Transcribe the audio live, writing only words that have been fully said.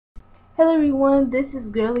Hello everyone, this is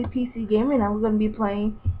Girly PC Gamer and I'm going to be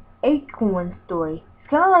playing Acorn story. It's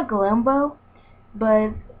kind of like Limbo, but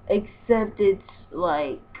except it's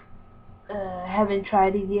like, haven't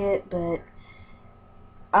tried it yet, but,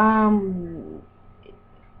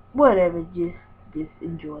 whatever, just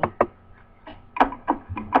enjoy.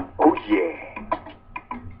 Oh yeah.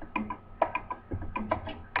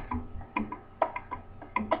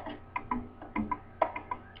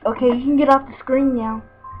 Okay, you can get off the screen now.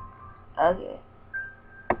 Okay.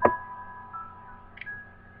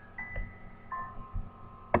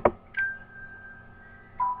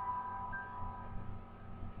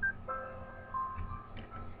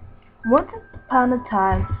 Once upon a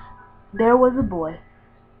time, there was a boy.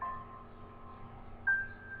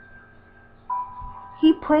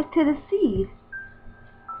 He planted a seed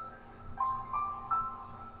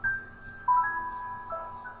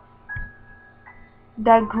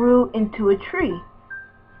that grew into a tree.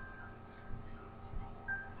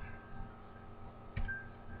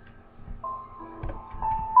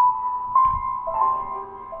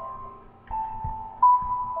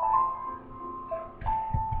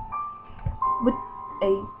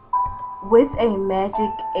 With a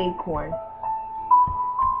magic acorn.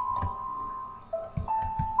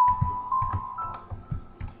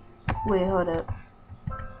 Wait, hold up.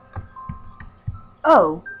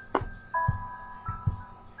 Oh.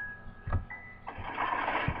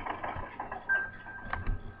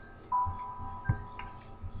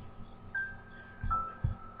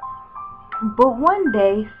 But one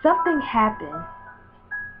day, something happened.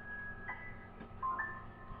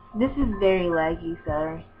 This is very laggy,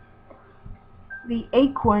 sorry. The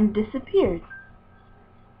acorn disappeared.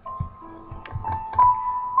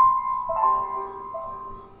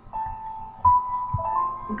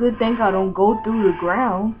 Good thing I don't go through the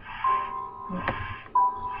ground.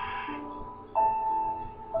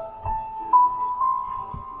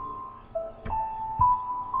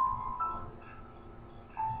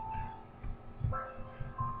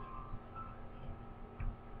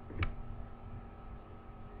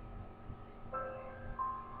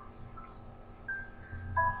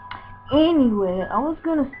 Anyway, I was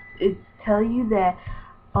gonna tell you that,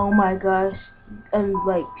 oh my gosh, and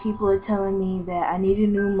like people are telling me that I need a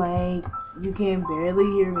new mic, you can barely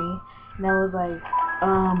hear me, and I was like,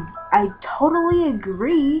 I totally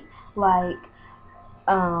agree, like,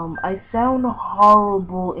 I sound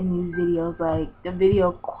horrible in these videos, like, the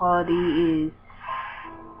video quality is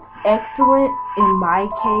excellent in my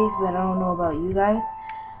case, but I don't know about you guys,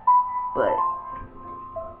 but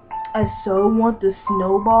I so want the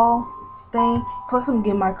snowball thing. Plus, I'm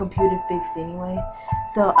getting my computer fixed anyway.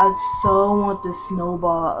 So I so want the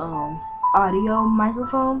snowball audio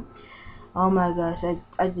microphone. Oh my gosh,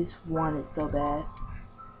 I just want it so bad.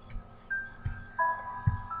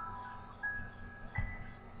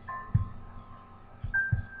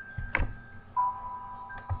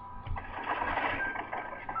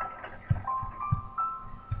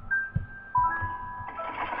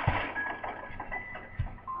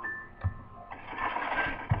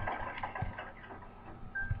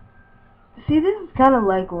 See, this is kind of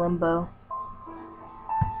like Limbo.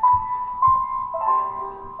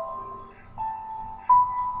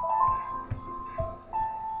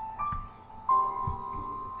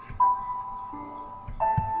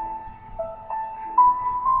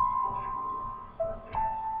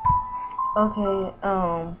 Okay,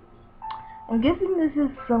 I'm guessing this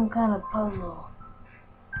is some kind of puzzle.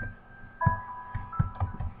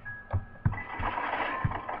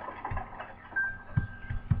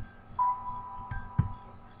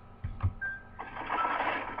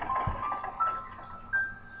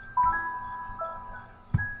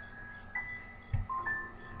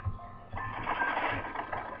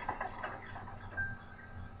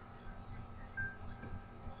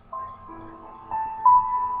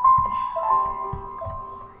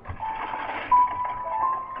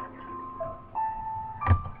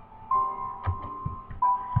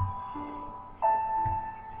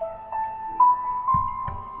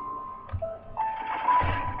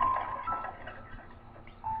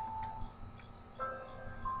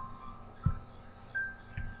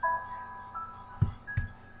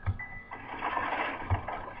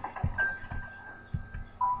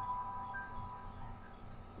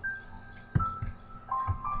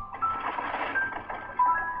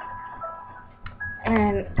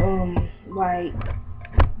 And like,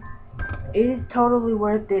 it is totally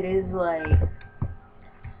worth it. It's like,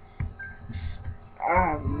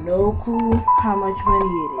 I have no clue how much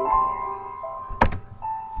money it is.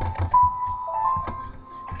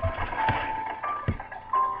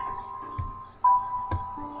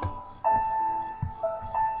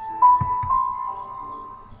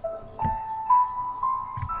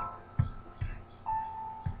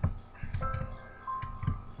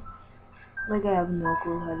 Like I have no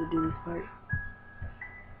clue how to do this part.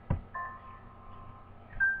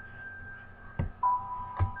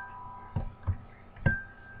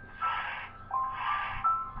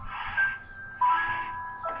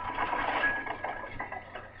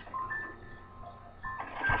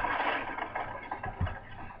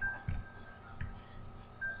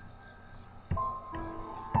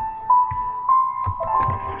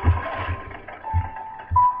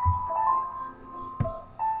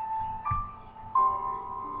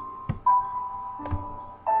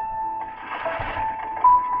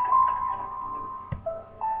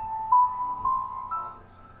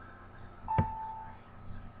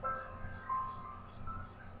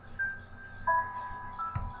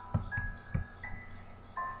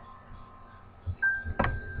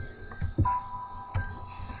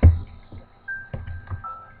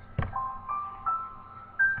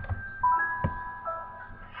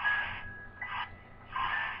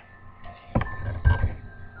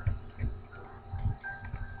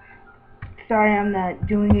 Sorry, I'm not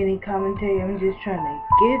doing any commentary. I'm just trying to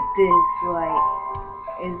get this. Like,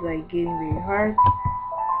 it's like getting very hard.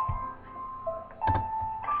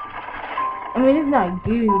 I mean, it's not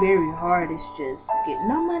getting very hard. It's just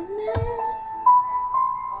getting on my nerves.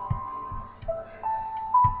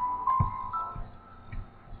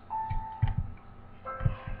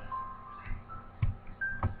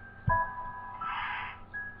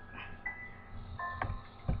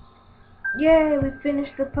 Yay, we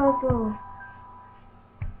finished the puzzle.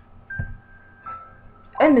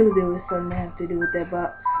 I knew there was something to have to do with that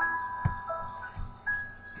box.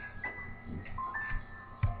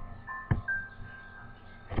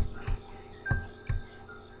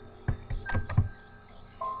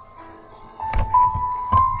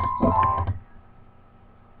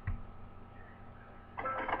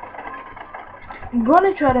 I'm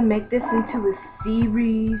gonna try to make this into a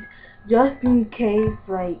series, just in case,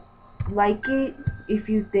 like it, if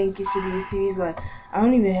you think it should be a series, but I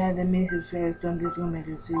don't even have that many subscribers, so I'm just gonna make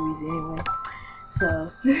a series anyway.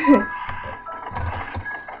 So,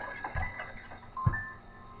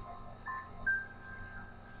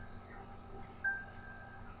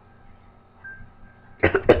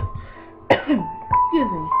 excuse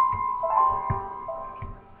me.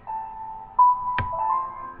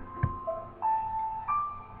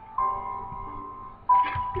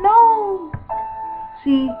 No!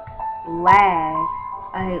 See, lag.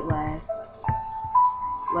 I hate lag.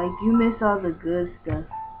 Like, you miss all the good stuff.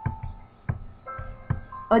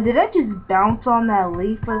 Oh, did I just bounce on that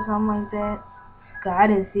leaf or something like that? God, I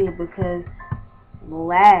didn't see it because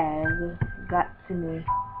lag got to me.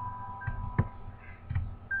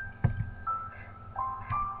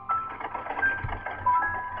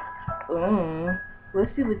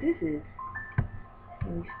 Let's see what this is.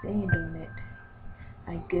 Let me stand on it.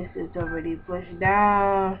 I guess it's already pushed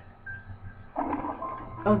down.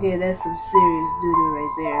 Okay, that's some serious doo-doo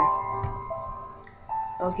right there.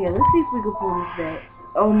 Okay, let's see if we can pull this back.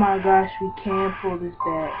 Oh my gosh, we can pull this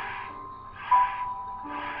back.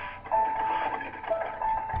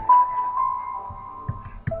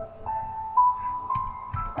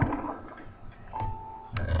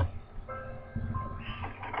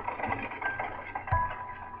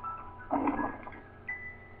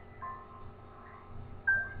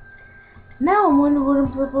 Now I wonder what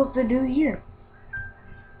I'm supposed to do here.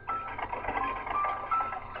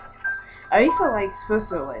 Are you supposed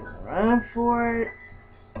to run for it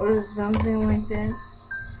or something like that?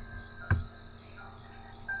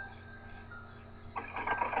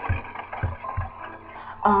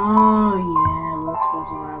 Oh yeah, we're supposed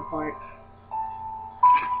to run for it.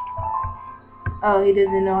 Oh, he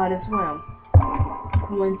doesn't know how to swim.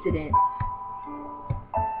 Coincidence.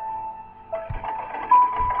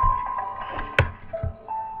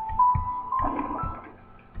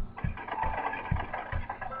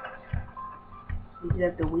 You just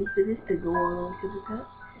have to wait for this to go all the way to the top.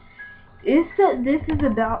 This is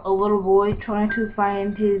about a little boy trying to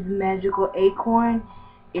find his magical acorn.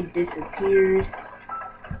 It disappears.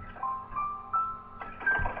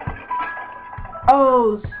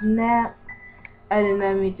 Oh snap! I did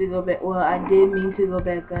not mean to go back. Well, I did mean to go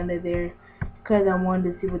back under there because I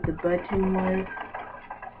wanted to see what the button was.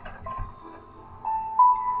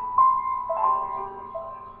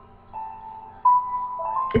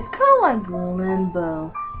 It's kind of like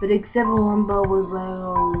Limbo, but except Limbo was like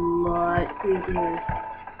a lot creepier.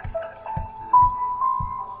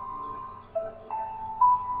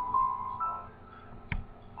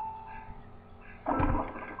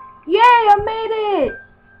 Yay, I made it!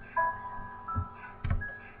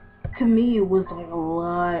 To me, it was like a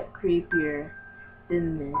lot creepier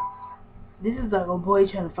than this. This is like a boy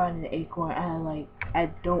trying to find an acorn. I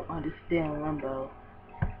don't understand Limbo.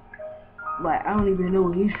 Like, I don't even know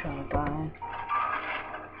what he's trying to find.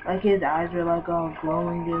 Like, his eyes are like all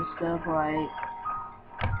glowing and stuff. Like,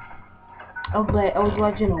 I was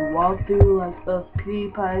watching a walkthrough, like a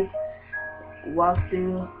PewDiePie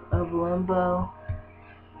walkthrough of Limbo,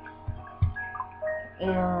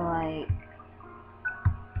 and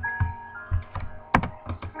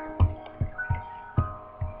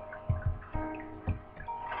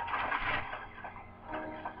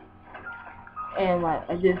like,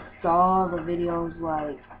 I just saw the videos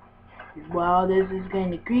like, wow, this is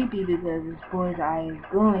kind of creepy because this boy's eye is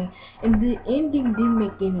glowing, and the ending didn't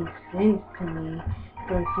make any sense to me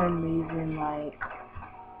for some reason. Like,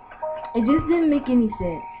 it just didn't make any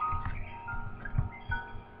sense.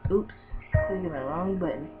 Oops, clicking the wrong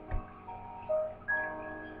button.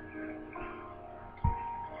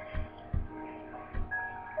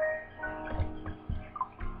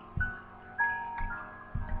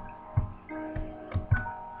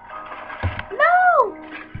 No!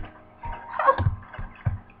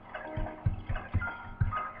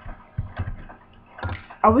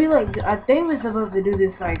 Are we like, I think we're supposed to do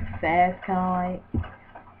this like fast, kind of like.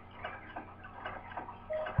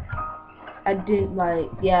 I didn't like,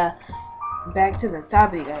 yeah, back to the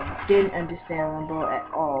topic, I didn't understand Limbo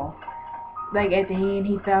at all. Like, at the end,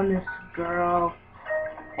 he found this girl,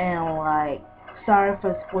 and like, sorry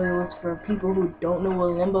for spoilers for people who don't know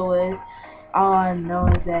what Limbo is. All I know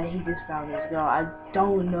is that he just found this girl. I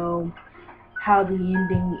don't know how the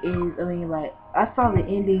ending is. I mean, like, I saw the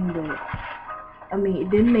ending, but I mean, it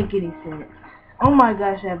didn't make any sense. Oh my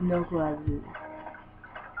gosh, I have no clue how to do this.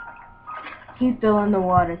 He fell in the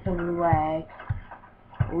water because of lag.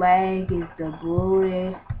 Lag is the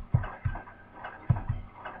bully.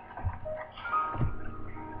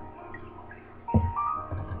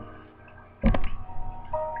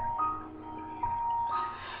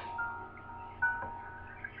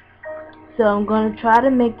 So I'm gonna try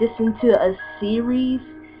to make this into a series.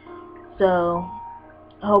 So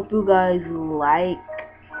I hope you guys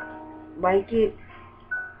like it.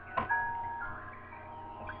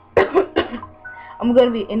 I'm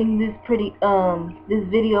gonna be ending this this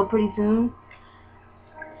video pretty soon.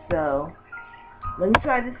 So let me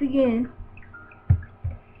try this again.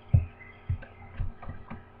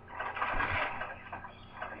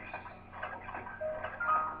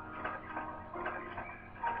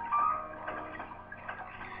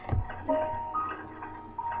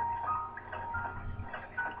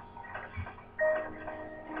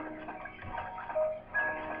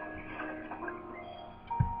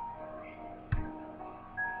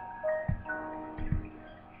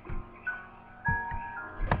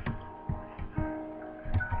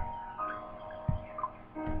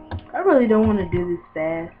 I really don't want to do this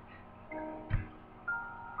fast.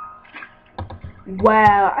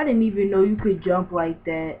 Wow, I didn't even know you could jump like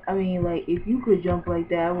that. I mean, like, if you could jump like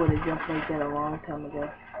that, I would have jumped like that a long time ago.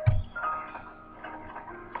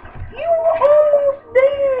 You were almost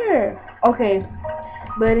there! Okay,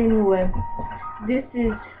 but anyway, this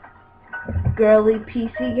is Girly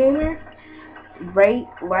PC Gamer. Rate,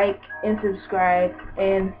 like, and subscribe,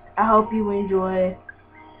 and I hope you enjoy.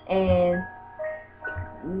 And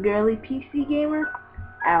Girly PC Gamer,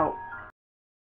 out.